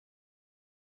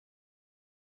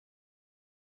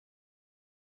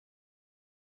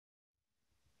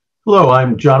Hello,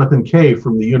 I'm Jonathan Kay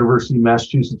from the University of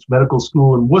Massachusetts Medical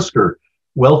School in Worcester.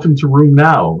 Welcome to Room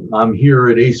Now. I'm here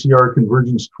at ACR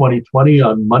Convergence 2020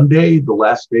 on Monday, the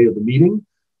last day of the meeting,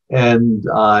 and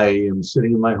I am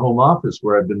sitting in my home office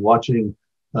where I've been watching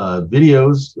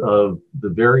videos of the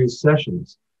various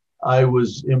sessions. I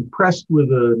was impressed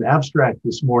with an abstract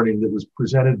this morning that was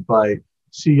presented by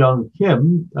Si-Young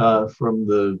Kim from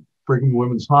the Brigham and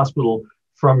Women's Hospital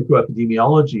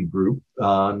Pharmacoepidemiology Group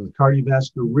on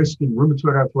cardiovascular risk in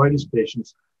rheumatoid arthritis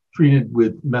patients treated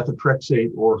with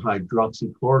methotrexate or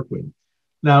hydroxychloroquine.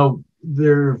 Now,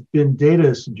 there have been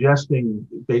data suggesting,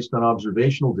 based on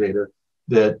observational data,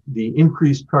 that the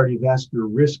increased cardiovascular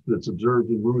risk that's observed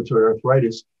in rheumatoid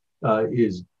arthritis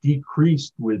is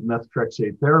decreased with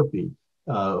methotrexate therapy.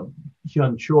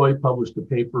 Hyun Choi published a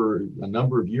paper a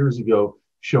number of years ago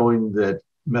showing that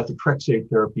methotrexate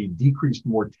therapy decreased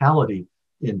mortality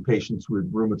in patients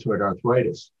with rheumatoid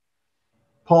arthritis.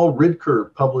 Paul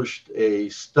Ridker published a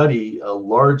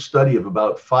large study of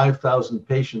about 5,000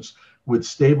 patients with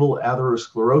stable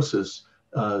atherosclerosis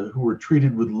who were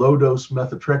treated with low-dose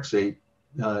methotrexate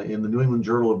in the New England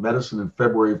Journal of Medicine in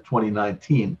February of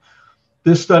 2019.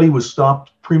 This study was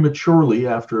stopped prematurely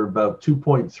after about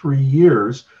 2.3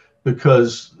 years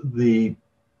because the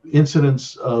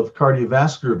incidence of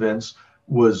cardiovascular events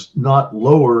was not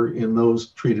lower in those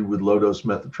treated with low-dose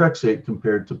methotrexate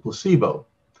compared to placebo.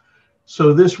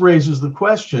 So this raises the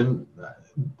question,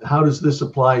 how does this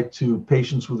apply to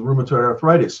patients with rheumatoid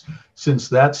arthritis? Since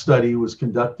that study was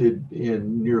conducted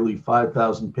in nearly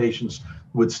 5,000 patients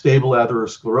with stable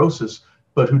atherosclerosis,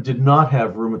 but who did not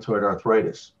have rheumatoid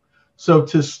arthritis. So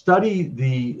to study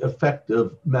the effect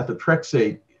of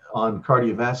methotrexate on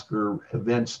cardiovascular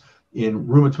events in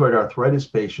rheumatoid arthritis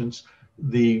patients,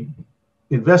 the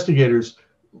investigators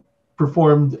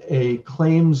performed a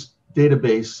claims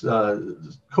database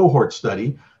cohort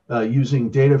study using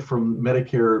data from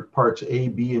Medicare Parts A,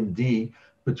 B, and D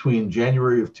between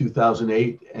January of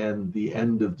 2008 and the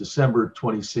end of December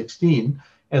 2016,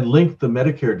 and linked the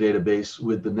Medicare database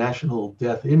with the National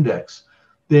Death Index.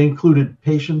 They included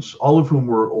patients, all of whom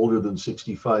were older than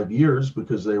 65 years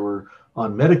because they were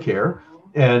on Medicare,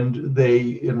 and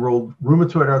they enrolled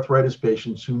rheumatoid arthritis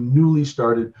patients who newly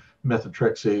started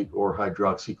methotrexate or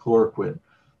hydroxychloroquine.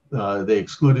 They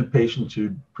excluded patients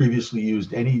who'd previously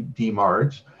used any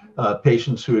DMARDs,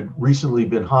 patients who had recently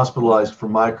been hospitalized for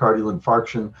myocardial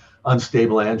infarction,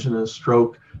 unstable angina,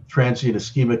 stroke, transient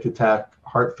ischemic attack,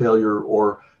 heart failure,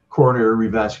 or coronary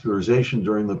revascularization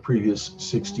during the previous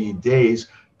 60 days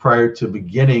prior to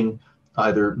beginning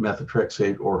either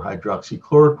methotrexate or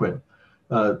hydroxychloroquine.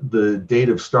 The date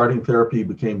of starting therapy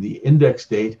became the index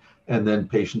date, and then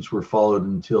patients were followed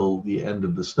until the end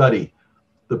of the study.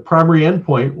 The primary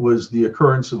endpoint was the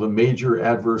occurrence of a major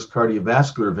adverse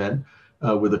cardiovascular event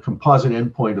with a composite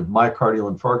endpoint of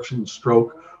myocardial infarction,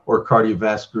 stroke, or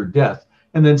cardiovascular death.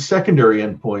 And then secondary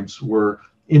endpoints were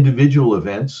individual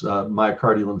events,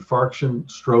 myocardial infarction,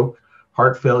 stroke,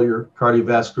 heart failure,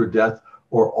 cardiovascular death,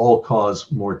 or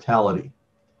all-cause mortality.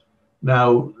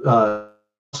 Now,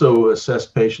 also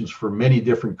assessed patients for many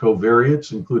different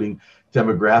covariates, including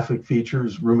demographic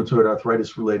features, rheumatoid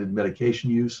arthritis-related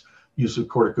medication use of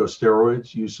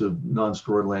corticosteroids, use of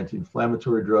non-steroidal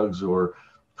anti-inflammatory drugs, or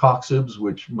COXIBs,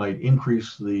 which might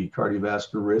increase the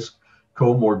cardiovascular risk,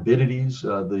 comorbidities,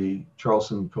 the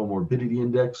Charlson Comorbidity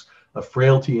Index, a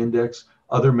frailty index,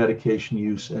 other medication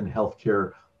use, and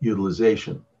healthcare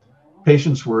utilization.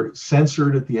 Patients were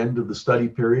censored at the end of the study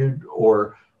period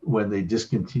or when they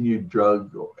discontinued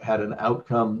drug, had an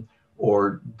outcome,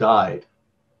 or died.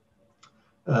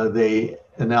 They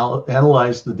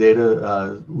analyzed the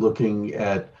data looking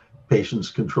at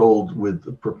patients controlled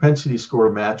with propensity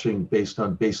score matching based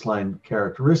on baseline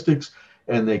characteristics,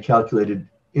 and they calculated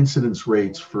incidence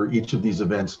rates for each of these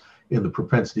events in the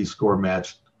propensity score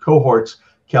matched cohorts,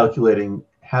 calculating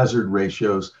hazard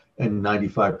ratios and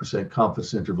 95%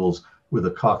 confidence intervals with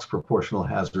a Cox proportional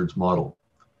hazards model.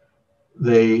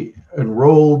 They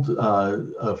enrolled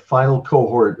a final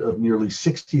cohort of nearly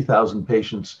 60,000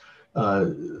 patients,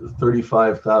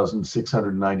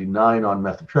 35,699 on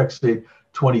methotrexate,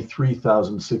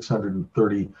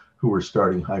 23,630 who were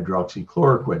starting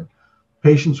hydroxychloroquine.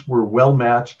 Patients were well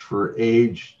matched for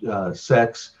age,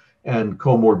 sex, and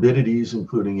comorbidities,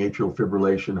 including atrial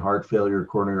fibrillation, heart failure,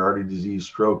 coronary artery disease,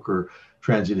 stroke, or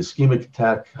transient ischemic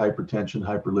attack, hypertension,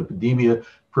 hyperlipidemia,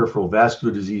 peripheral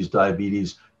vascular disease,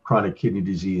 diabetes, chronic kidney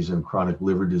disease, and chronic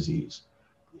liver disease.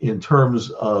 In terms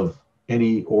of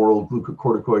any oral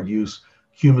glucocorticoid use,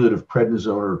 cumulative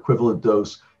prednisone or equivalent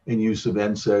dose, and use of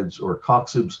NSAIDs or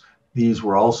COXIBs, these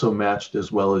were also matched,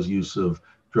 as well as use of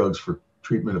drugs for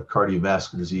treatment of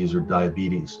cardiovascular disease or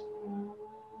diabetes.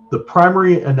 The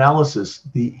primary analysis,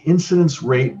 the incidence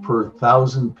rate per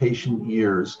 1,000 patient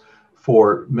years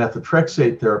for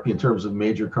methotrexate therapy in terms of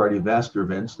major cardiovascular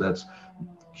events, that's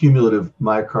cumulative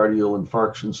myocardial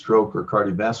infarction, stroke, or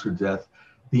cardiovascular death,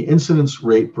 the incidence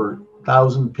rate per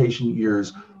 1,000 patient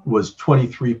years was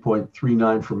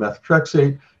 23.39 for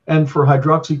methotrexate, and for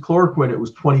hydroxychloroquine, it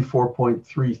was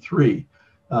 24.33.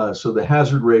 So the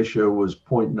hazard ratio was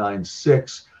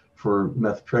 0.96 for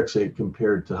methotrexate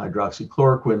compared to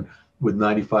hydroxychloroquine, with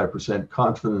 95%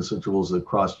 confidence intervals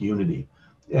across unity.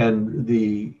 And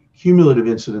the cumulative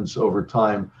incidence over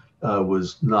time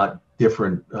was not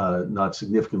different, not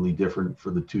significantly different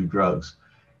for the two drugs.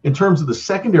 In terms of the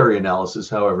secondary analysis,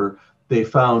 however, they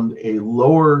found a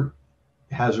lower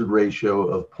hazard ratio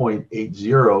of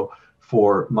 0.80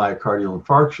 for myocardial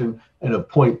infarction and of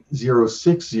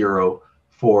 0.060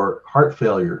 for heart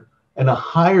failure, and a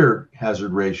higher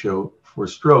hazard ratio for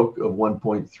stroke of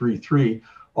 1.33,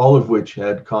 all of which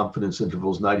had confidence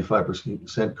intervals,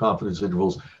 95% confidence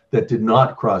intervals that did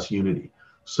not cross unity.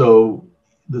 So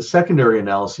the secondary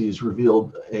analyses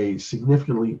revealed a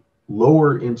significantly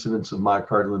lower incidence of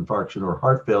myocardial infarction or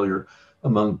heart failure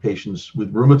among patients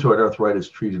with rheumatoid arthritis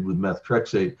treated with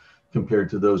methotrexate compared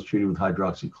to those treated with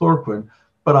hydroxychloroquine,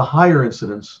 but a higher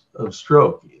incidence of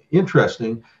stroke.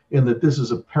 Interesting in that this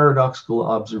is a paradoxical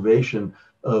observation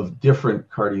of different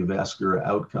cardiovascular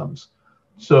outcomes.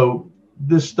 So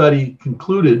this study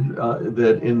concluded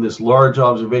that in this large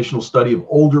observational study of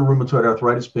older rheumatoid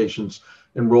arthritis patients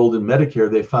enrolled in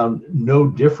Medicare, they found no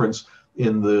difference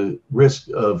in the risk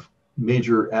of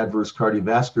major adverse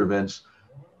cardiovascular events,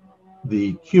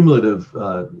 the cumulative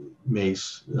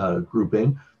MACE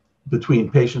grouping, between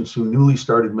patients who newly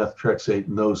started methotrexate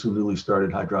and those who newly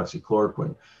started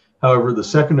hydroxychloroquine. However, the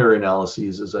secondary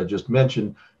analyses, as I just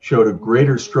mentioned, showed a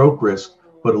greater stroke risk,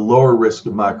 but a lower risk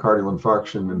of myocardial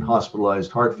infarction and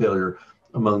hospitalized heart failure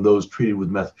among those treated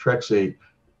with methotrexate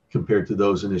compared to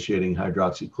those initiating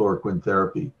hydroxychloroquine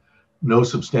therapy. No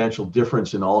substantial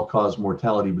difference in all-cause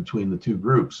mortality between the two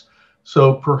groups.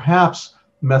 So perhaps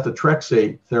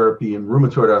methotrexate therapy in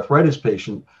rheumatoid arthritis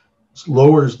patients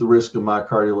lowers the risk of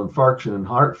myocardial infarction and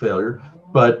heart failure,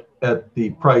 but at the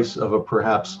price of a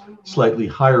perhaps slightly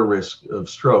higher risk of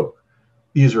stroke.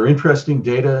 These are interesting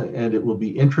data, and it will be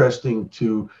interesting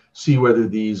to see whether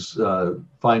these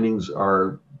findings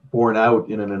are borne out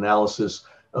in an analysis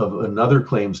of another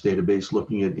claims database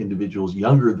looking at individuals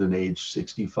younger than age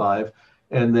 65,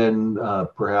 and then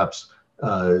perhaps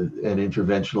an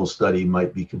interventional study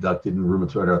might be conducted in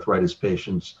rheumatoid arthritis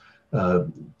patients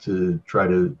to try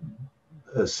to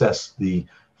assess the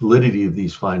validity of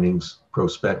these findings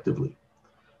prospectively.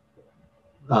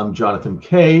 I'm Jonathan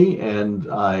Kay, and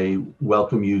I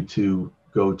welcome you to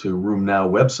go to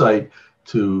RheumNow website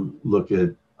to look at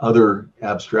other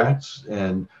abstracts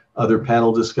and other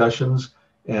panel discussions,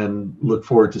 and look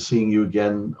forward to seeing you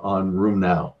again on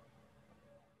RheumNow.